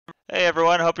Hey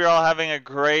everyone, hope you're all having a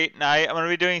great night. I'm going to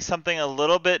be doing something a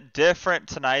little bit different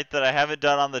tonight that I haven't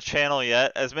done on the channel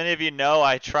yet. As many of you know,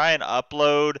 I try and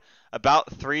upload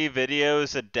about 3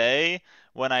 videos a day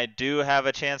when I do have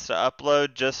a chance to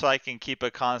upload, just so I can keep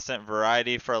a constant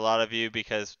variety for a lot of you,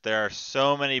 because there are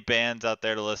so many bands out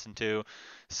there to listen to,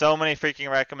 so many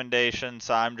freaking recommendations.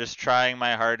 So I'm just trying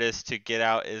my hardest to get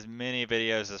out as many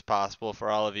videos as possible for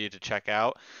all of you to check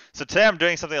out. So today I'm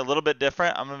doing something a little bit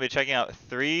different. I'm going to be checking out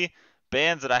 3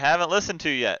 bands that I haven't listened to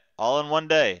yet, all in one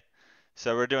day.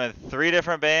 So we're doing 3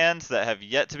 different bands that have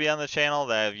yet to be on the channel,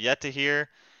 that I have yet to hear.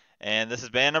 And this is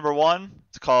band number 1.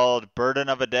 It's called Burden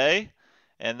of a Day.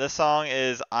 And this song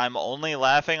is I'm Only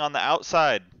Laughing on the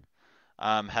Outside.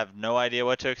 Have no idea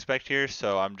what to expect here,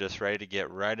 so I'm just ready to get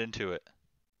right into it.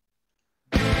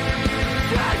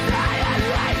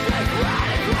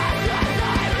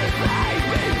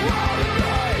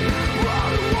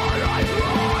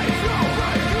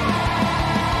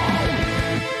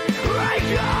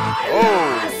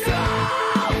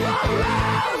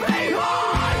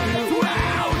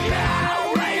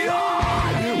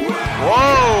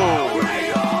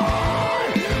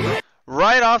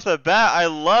 Right off the bat, I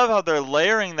love how they're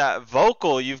layering that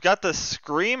vocal. You've got the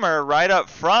screamer right up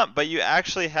front, but you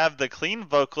actually have the clean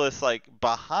vocalist like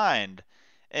behind.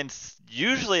 And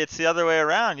usually it's the other way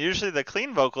around. Usually the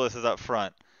clean vocalist is up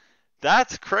front.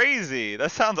 That's crazy.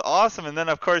 That sounds awesome. And then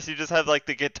of course you just have like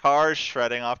the guitar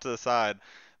shredding off to the side.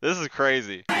 This is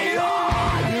crazy.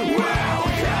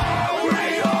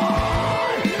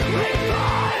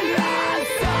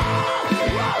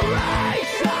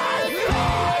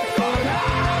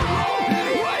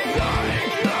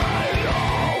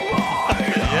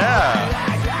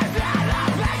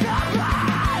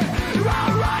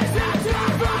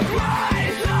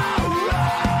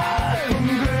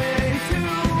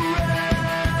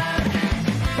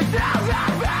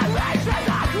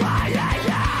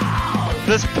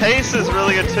 This pace is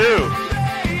really good too.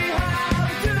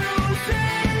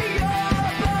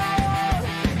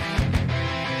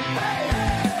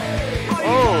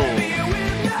 Oh.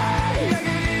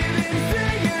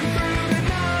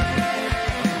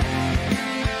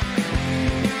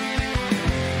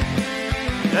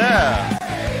 Yeah.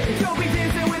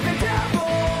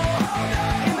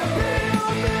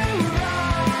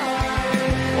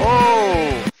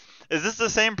 Whoa. Is this the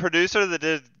same producer that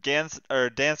did Dance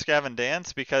Gavin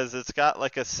Dance? Because it's got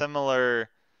like a similar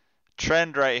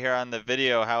trend right here on the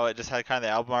video, how it just had kind of the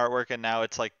album artwork and now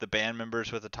it's like the band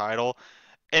members with the title.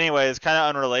 Anyway, it's kind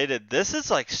of unrelated. This is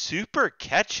like super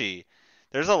catchy.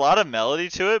 There's a lot of melody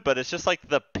to it, but it's just like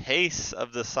the pace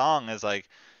of the song is like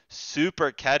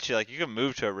super catchy. Like you can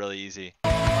move to it really easy.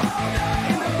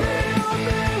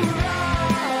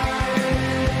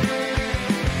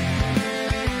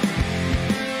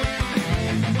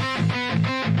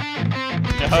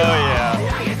 Oh yeah.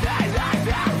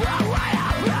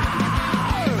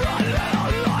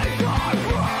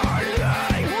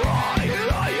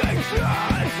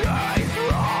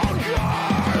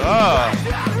 Oh.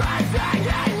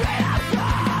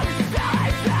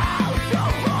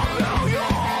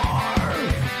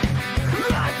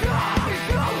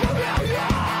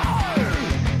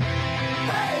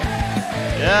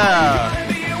 Yeah.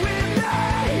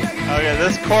 Okay,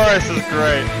 this chorus is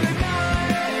great.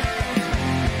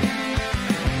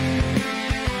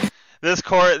 This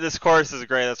chorus is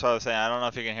great. That's what I was saying. I don't know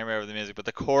if you can hear me over the music, but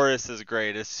the chorus is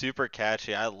great. It's super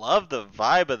catchy. I love the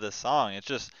vibe of the song.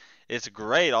 It's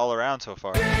great all around so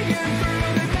far.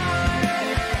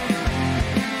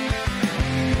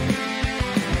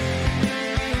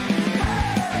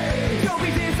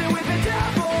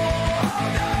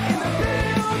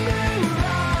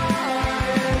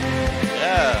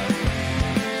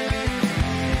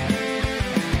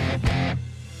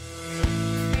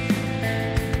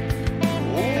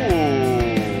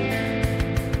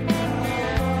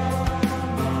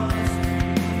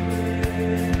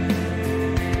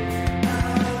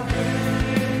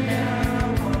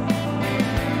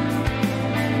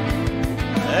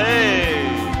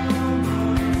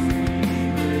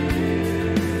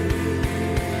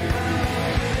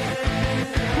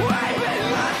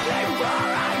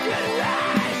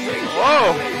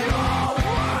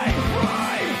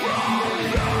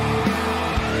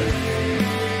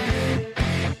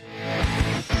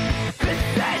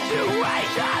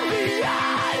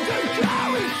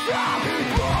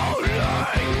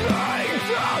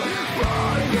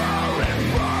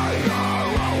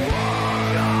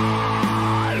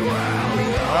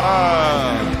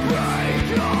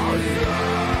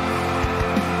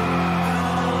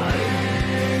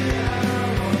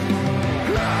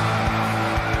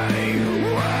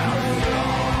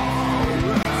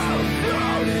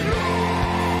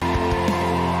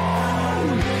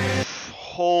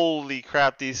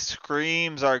 crap, these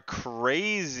screams are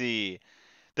crazy.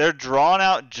 They're drawn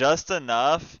out just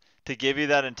enough to give you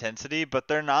that intensity, but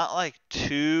they're not like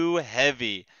too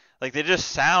heavy. Like they just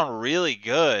sound really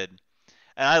good.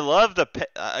 And I love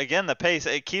again the pace.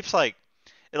 It keeps like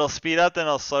it'll speed up, then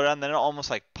it'll slow down, then it'll almost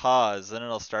like pause, then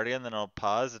it'll start again, then it'll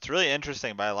pause. It's really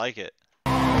interesting, but I like it.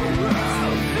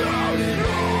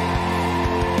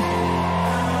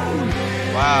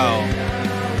 Wow.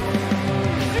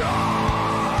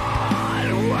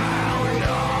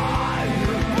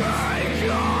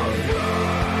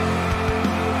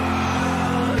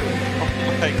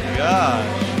 Oh my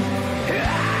gosh.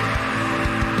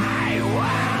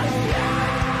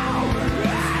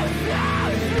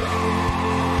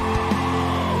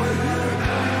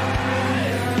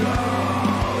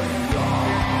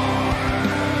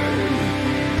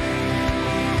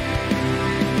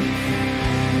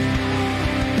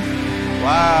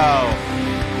 Wow.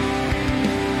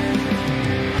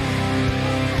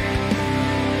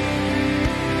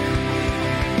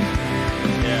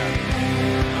 Yeah.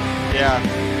 Yeah.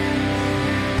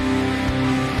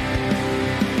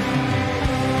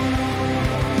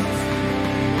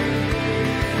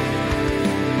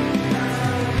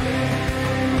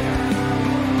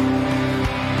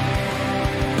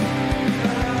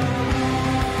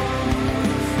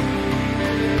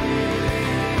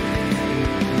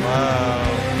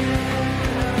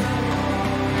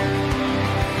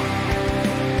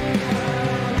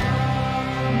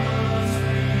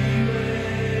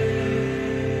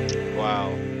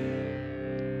 Wow.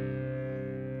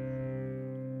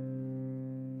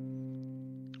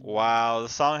 Wow, the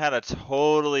song had a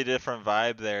totally different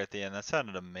vibe there at the end. That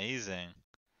sounded amazing.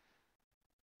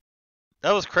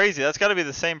 That was crazy. That's got to be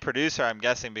the same producer, I'm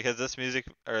guessing, because this music,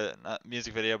 or not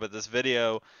music video, but this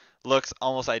video looks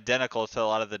almost identical to a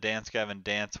lot of the Dance Gavin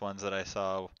Dance ones that I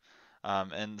saw,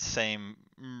 and same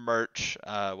merch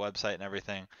website and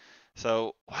everything.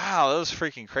 So, wow, that was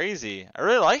freaking crazy. I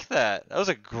really like that. That was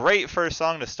a great first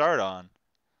song to start on.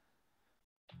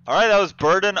 All right, that was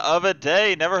Burden of a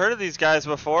Day. Never heard of these guys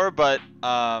before, but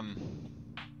all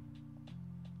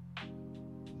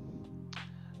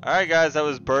right, guys, that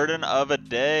was Burden of a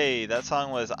Day. That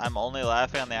song was I'm Only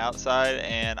Laughing on the Outside,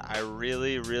 and I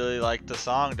really, really liked the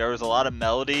song. There was a lot of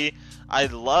melody.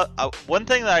 One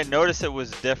thing that I noticed that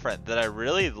was different that I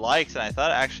really liked, and I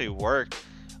thought it actually worked,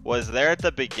 was there at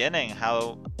the beginning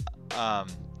how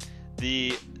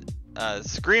the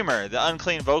screamer, the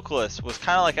unclean vocalist, was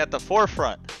kind of like at the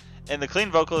forefront, and the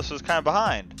clean vocalist was kind of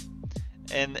behind.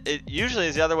 And it usually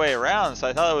is the other way around, so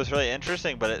I thought it was really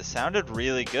interesting, but it sounded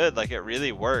really good, like it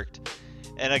really worked.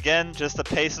 And again, just the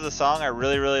pace of the song I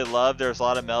really, really loved. There was a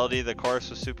lot of melody, the chorus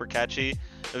was super catchy.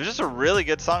 It was just a really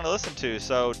good song to listen to,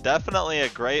 so definitely a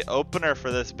great opener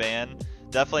for this band.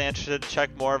 Definitely interested to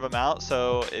check more of them out,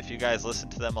 so if you guys listen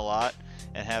to them a lot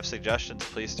and have suggestions,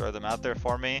 please throw them out there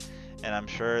for me, and I'm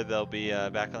sure they'll be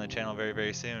back on the channel very,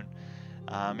 very soon.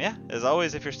 Yeah, as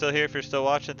always, if you're still here, if you're still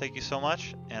watching, thank you so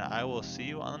much, and I will see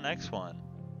you on the next one.